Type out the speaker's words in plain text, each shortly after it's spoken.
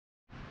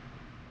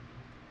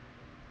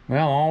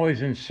Well,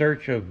 always in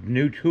search of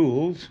new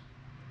tools.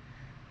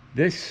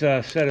 This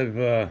set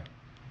of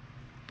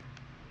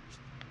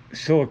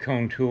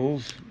silicone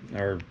tools,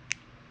 or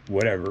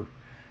whatever,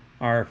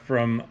 are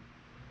from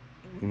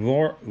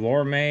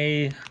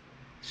Lorme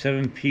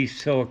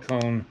 7-piece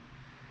silicone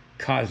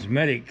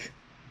cosmetic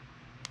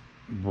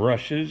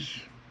brushes.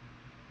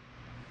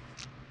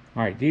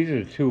 All right, these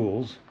are the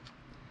tools,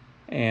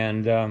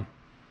 and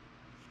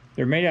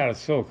they're made out of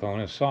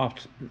silicone, a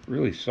soft,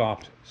 really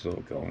soft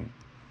silicone,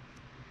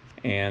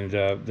 and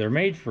they're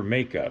made for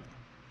makeup.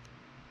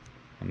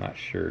 I'm not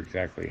sure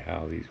exactly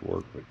how these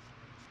work, but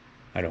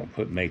I don't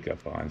put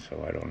makeup on,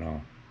 so I don't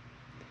know.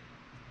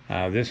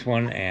 This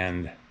one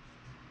and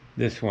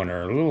this one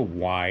are a little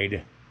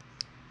wide,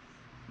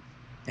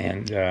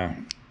 and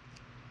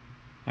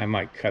I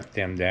might cut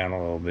them down a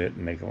little bit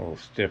and make them a little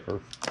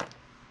stiffer.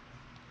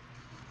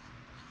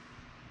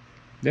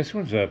 This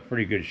one's a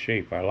pretty good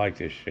shape. I like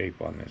this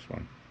shape on this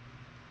one.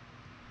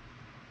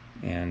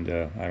 And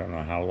I don't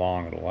know how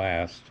long it'll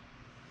last.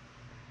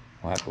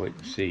 We'll have to wait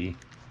and see.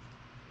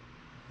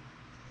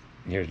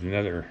 Here's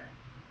another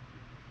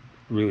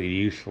really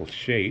useful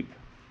shape.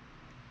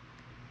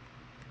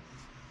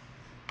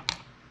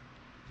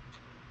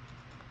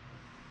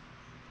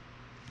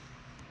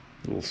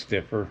 A little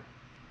stiffer.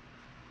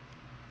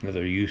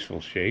 Another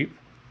useful shape.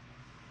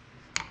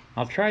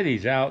 I'll try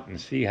these out and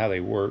see how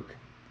they work.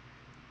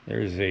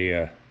 There's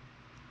a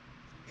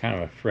kind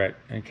of a fret,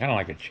 and kind of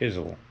like a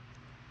chisel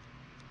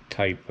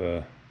type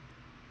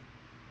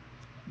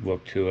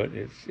look to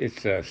it.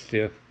 It's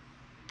stiff.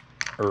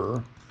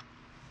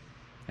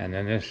 And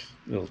then this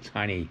little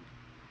tiny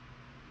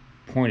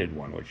pointed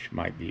one, which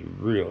might be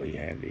really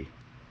handy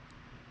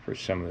for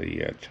some of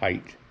the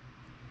tight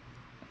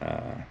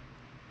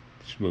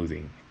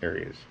smoothing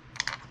areas.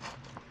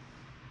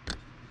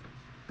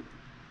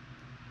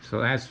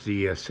 So that's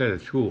the set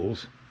of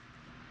tools.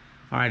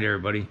 All right,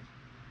 everybody,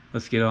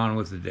 let's get on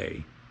with the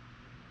day.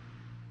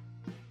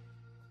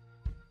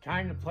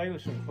 Time to play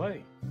with some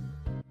clay.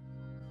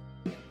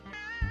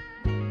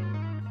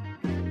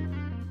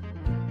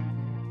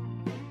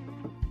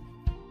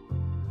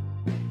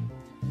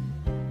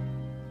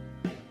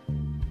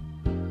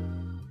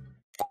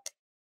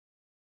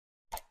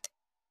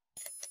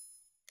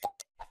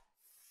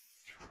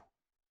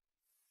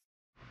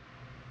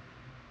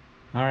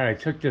 All right, I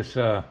took this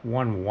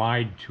one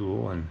wide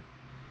tool and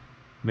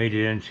made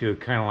it into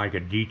kind of like a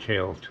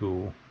detail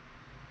tool.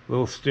 A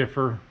little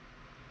stiffer,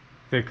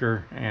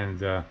 thicker,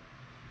 and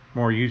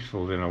more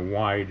useful than a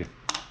wide,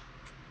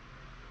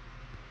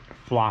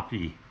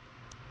 floppy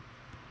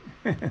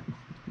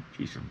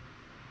piece of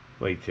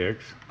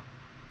latex.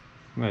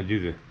 I'm going to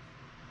do the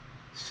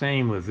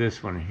same with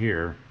this one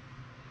here.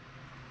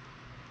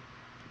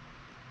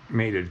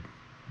 Made a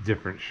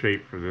different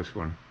shape for this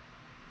one.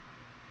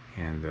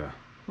 And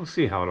we'll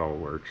see how it all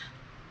works.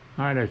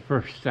 All right, I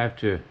first have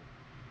to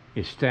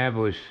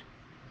establish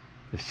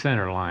the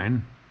center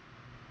line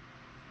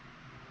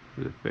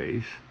for the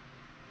face.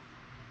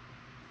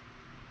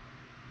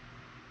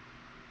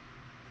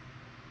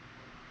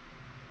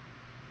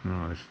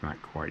 No, it's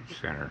not quite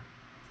center.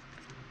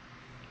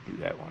 Do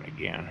that one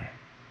again. I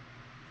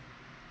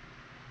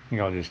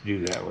think I'll just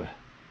do that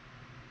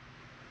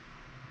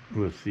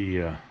with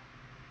the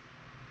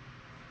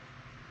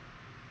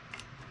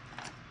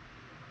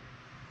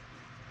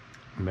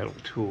metal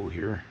tool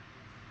here.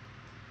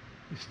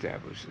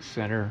 Establish the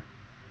center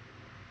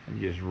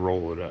and just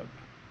roll it up.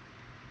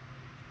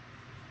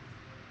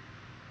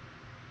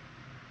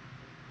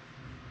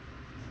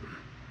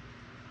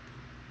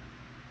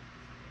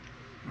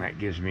 That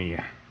gives me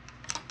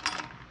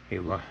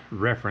a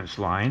reference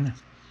line.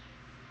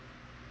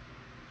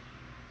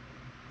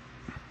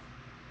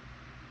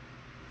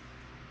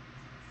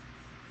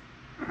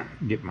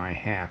 Get my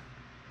half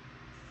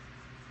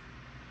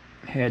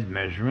head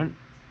measurement.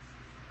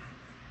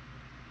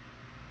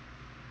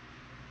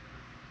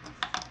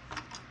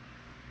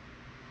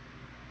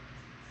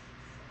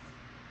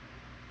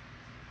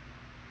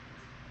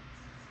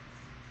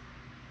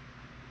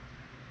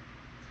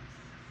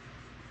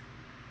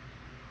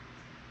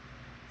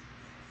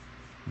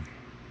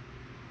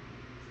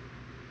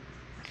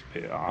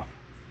 Spit it off.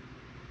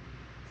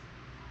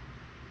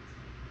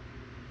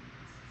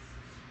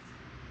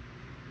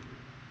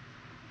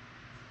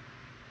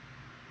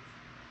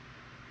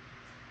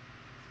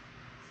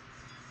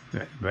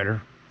 That's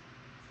better.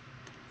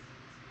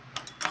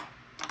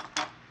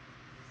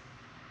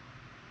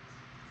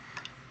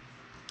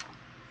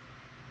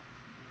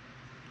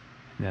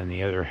 And then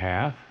the other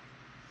half,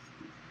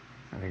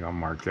 I think I'll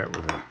mark that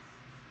with a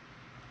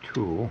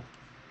tool.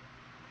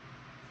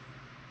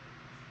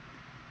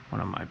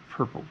 One of my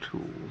purple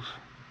tools.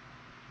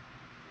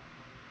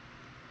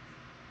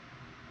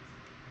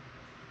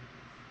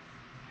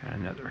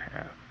 And another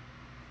half.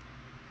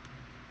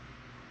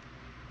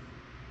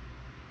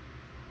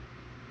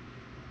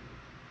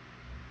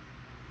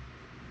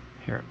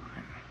 Hairline.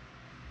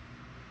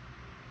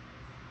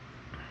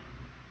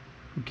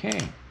 Okay.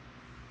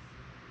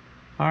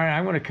 All right,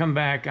 I'm going to come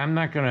back. I'm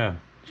not going to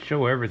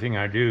show everything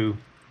I do.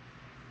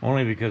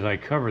 only because I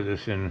cover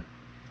this in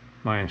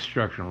my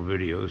instructional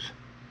videos,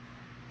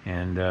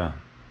 and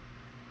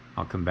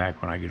I'll come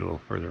back when I get a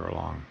little further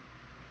along.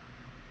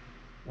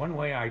 One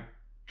way I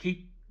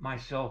keep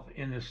myself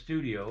in the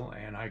studio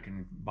and I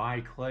can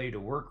buy clay to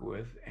work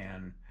with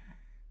and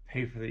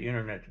pay for the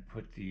internet to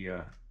put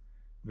the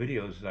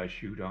videos that I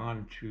shoot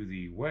on to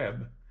the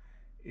web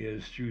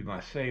is through my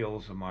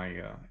sales of my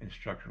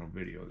instructional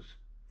videos.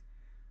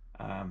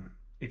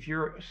 If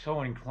you're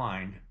so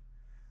inclined,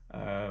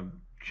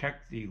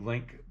 check the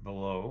link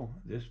below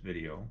this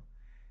video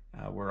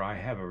where I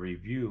have a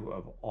review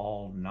of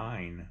all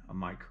 9 of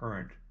my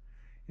current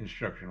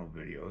instructional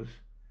videos,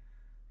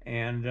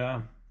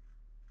 and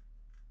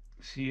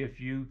see if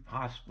you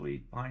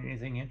possibly find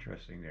anything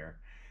interesting there.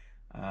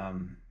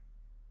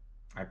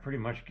 I pretty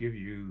much give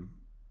you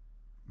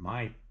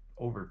my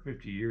over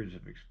 50 years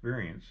of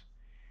experience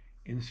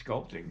in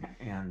sculpting,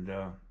 and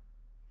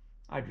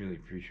I'd really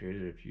appreciate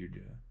it if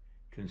you'd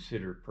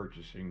consider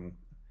purchasing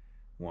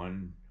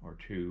 1 or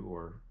 2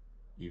 or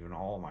even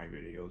all my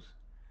videos.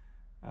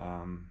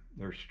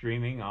 They're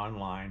streaming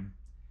online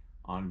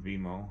on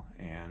Vimeo,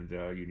 and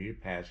you need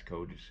a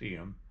passcode to see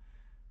them,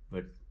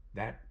 but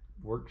that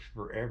works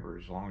forever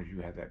as long as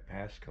you have that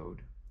passcode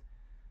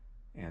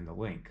and the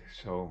link.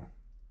 So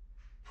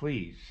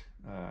please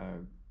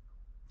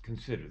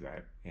consider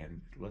that,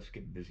 and let's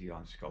get busy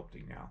on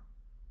sculpting now.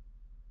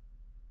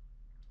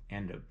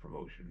 End of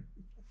promotion.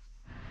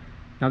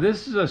 Now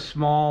this is a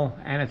small,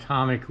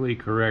 anatomically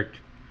correct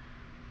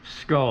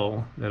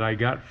skull that I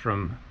got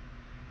from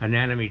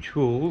Anatomy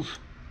Tools.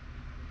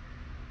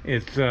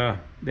 It's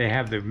they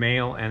have the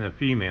male and the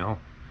female.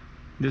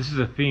 This is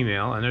a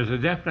female, and there's a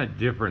definite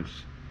difference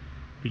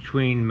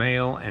between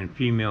male and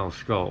female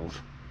skulls.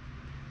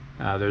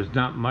 There's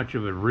not much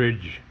of a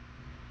ridge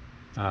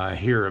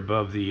here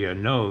above the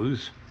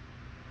nose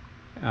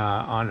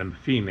on a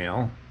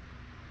female,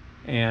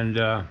 and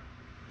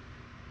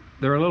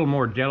they're a little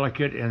more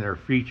delicate in their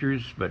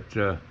features, but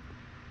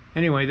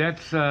anyway,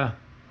 that's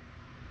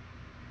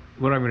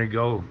what I'm going to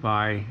go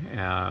by.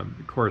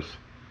 Of course,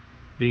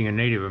 being a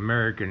Native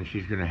American,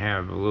 she's going to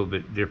have a little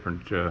bit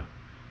different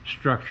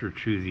structure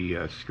to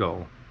the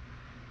skull,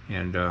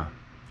 and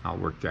I'll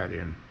work that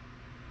in.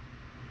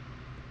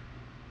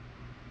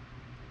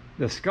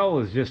 The skull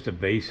is just a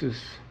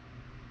basis,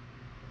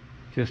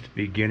 just a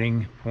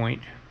beginning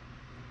point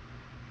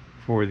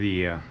for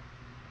the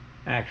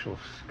actual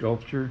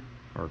sculpture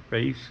or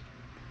face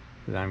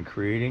that I'm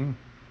creating,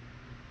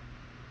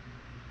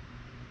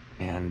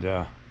 and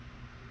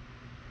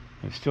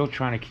I'm still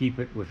trying to keep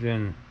it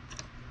within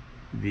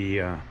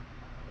the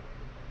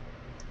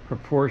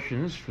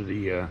proportions for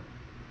the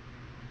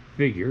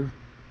figure.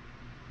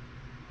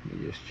 Let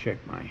me just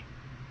check my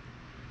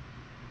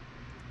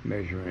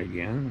measurement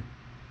again,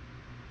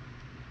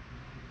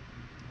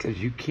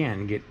 because you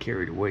can get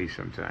carried away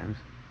sometimes.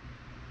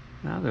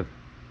 Now the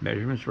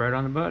measurement's right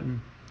on the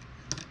button.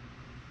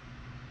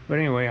 But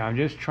anyway, I'm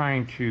just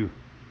trying to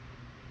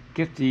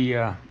get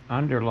the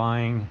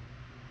underlying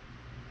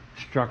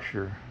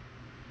structure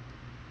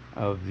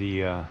of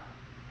the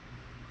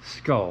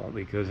skull,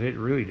 because it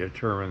really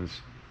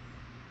determines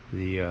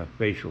the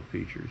facial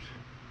features.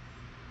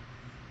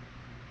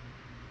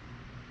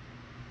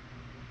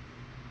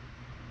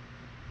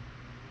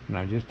 And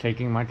I'm just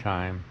taking my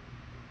time,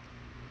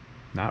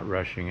 not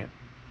rushing it,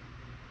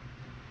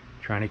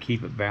 trying to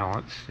keep it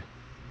balanced,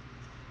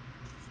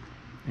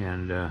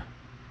 and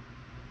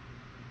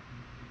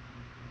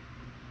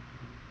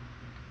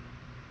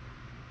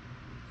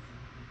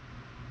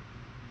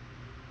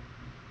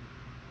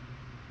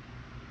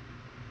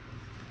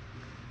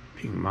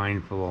being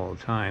mindful all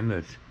the time that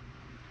it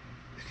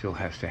still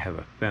has to have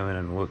a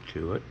feminine look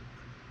to it.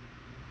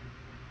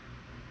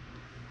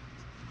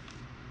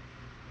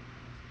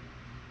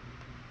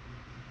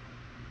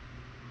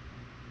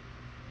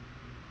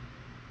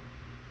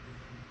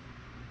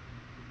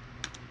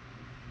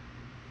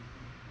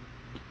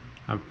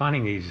 I'm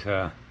finding these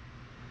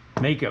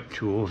makeup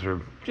tools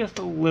are just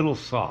a little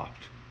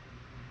soft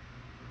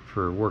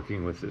for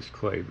working with this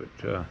clay,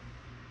 but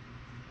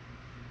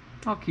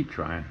I'll keep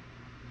trying.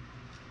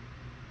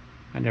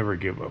 I never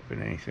give up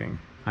in anything.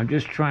 I'm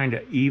just trying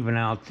to even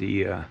out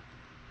the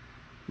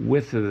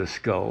width of the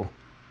skull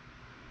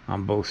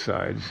on both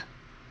sides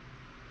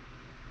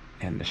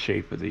and the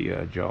shape of the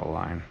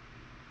jawline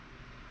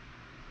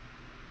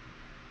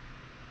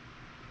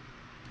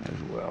as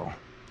well.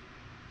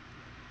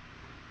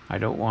 I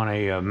don't want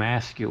a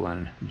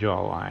masculine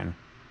jawline.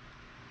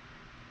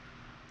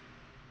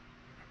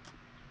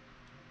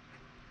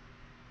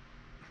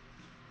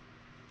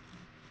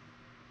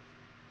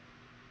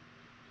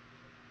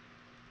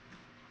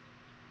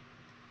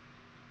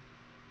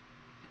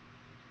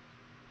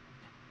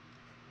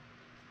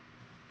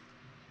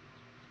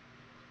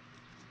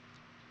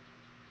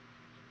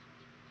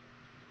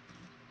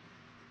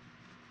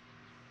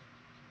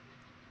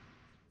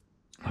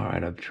 All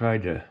right, I've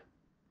tried to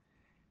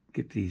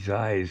get these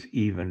eyes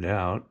evened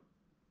out.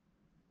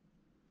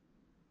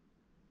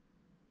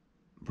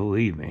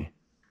 Believe me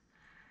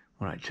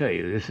when I tell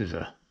you, this is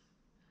a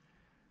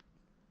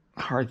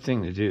hard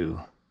thing to do.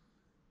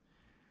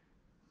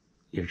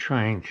 You're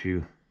trying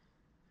to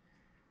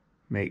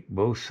make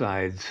both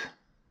sides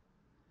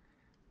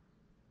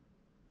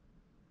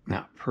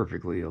not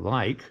perfectly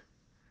alike,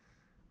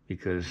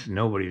 because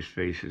nobody's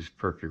face is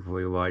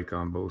perfectly alike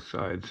on both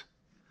sides,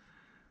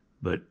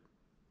 but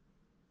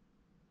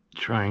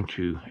trying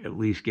to at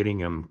least getting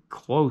them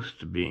close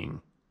to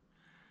being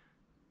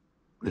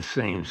the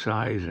same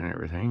size and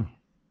everything,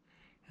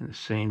 and the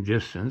same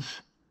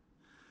distance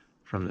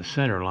from the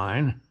center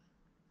line,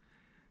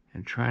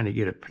 and trying to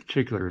get a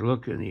particular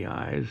look in the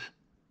eyes.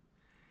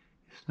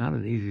 It's not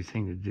an easy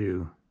thing to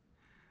do.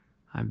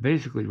 I'm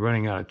basically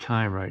running out of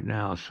time right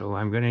now, so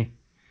I'm going to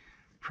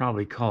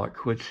probably call it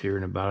quits here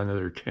in about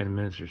another 10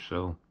 minutes or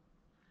so.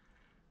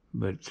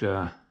 But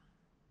I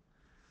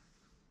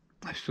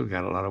still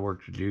got a lot of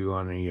work to do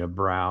on the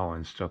brow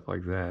and stuff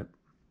like that.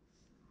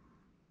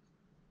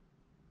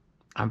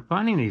 I'm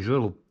finding these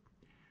little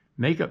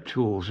makeup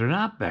tools are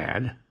not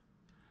bad.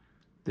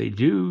 They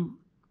do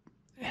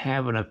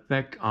have an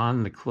effect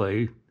on the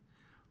clay,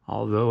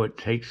 although it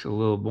takes a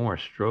little more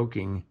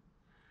stroking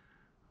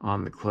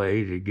on the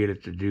clay to get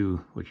it to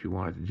do what you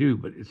want it to do,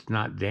 but it's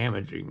not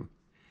damaging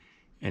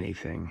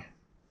anything.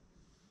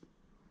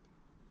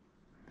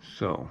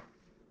 So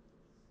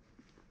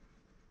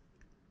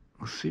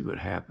we'll see what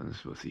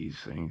happens with these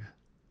things.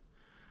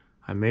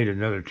 I made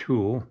another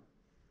tool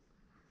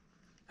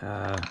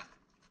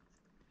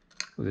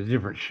with a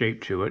different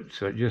shape to it,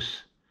 so it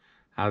just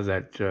out of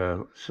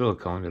that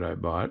silicone that I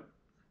bought,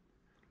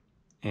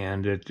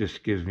 and it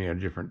just gives me a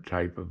different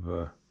type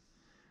of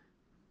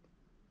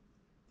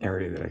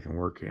area that I can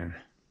work in.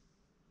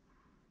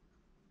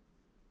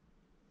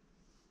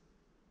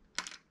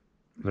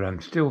 But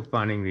I'm still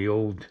finding the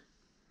old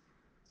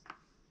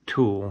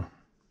tool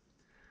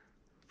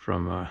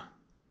from a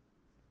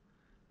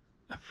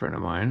friend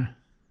of mine.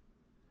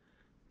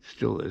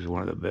 Still is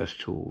one of the best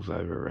tools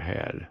I've ever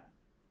had,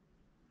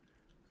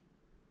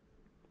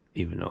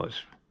 even though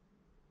it's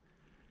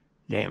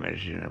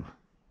damaged in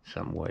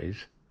some ways.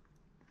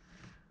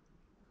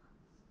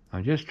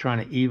 I'm just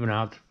trying to even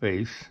out the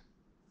face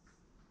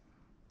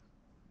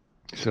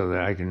so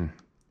that I can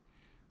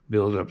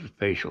build up the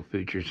facial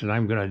features. And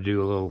I'm going to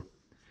do a little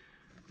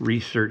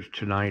research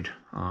tonight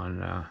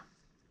on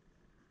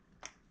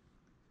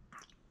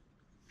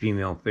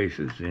female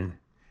faces and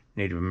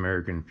Native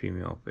American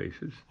female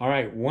faces. All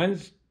right,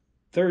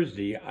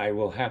 Thursday I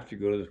will have to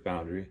go to the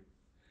foundry.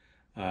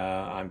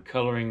 I'm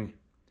coloring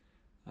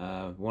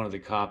one of the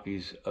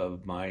copies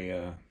of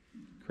my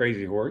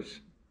Crazy Horse,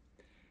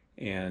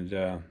 and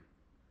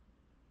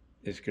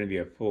it's going to be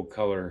a full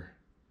color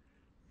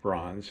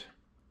bronze,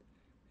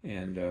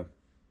 and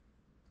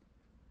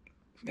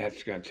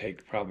that's going to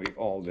take probably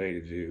all day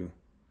to do,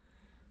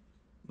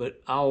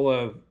 but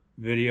I'll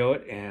video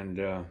it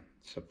and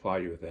supply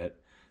you with that.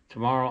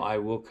 Tomorrow I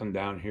will come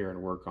down here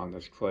and work on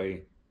this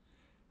clay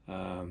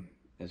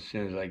as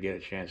soon as I get a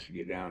chance to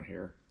get down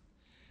here.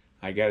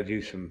 I got to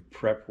do some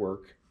prep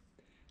work,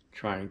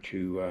 trying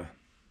to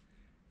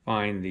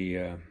find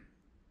the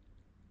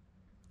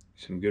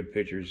some good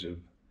pictures of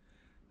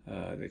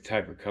the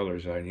type of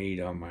colors I need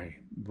on my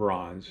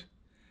bronze,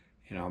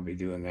 and I'll be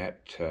doing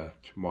that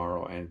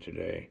tomorrow and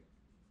today.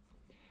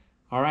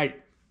 All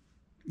right,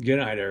 good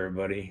night,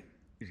 everybody.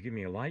 Please give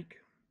me a like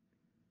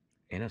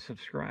and a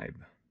subscribe,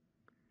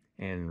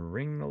 and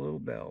ring the little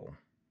bell.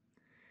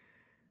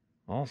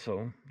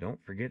 Also,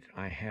 don't forget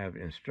I have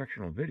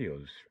instructional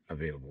videos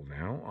available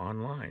now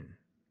online.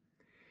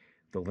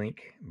 The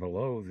link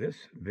below this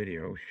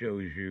video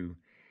shows you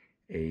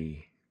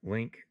a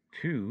link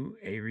to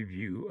a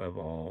review of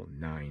all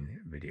 9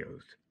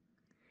 videos.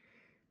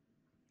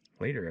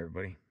 Later,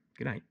 everybody.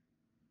 Good night.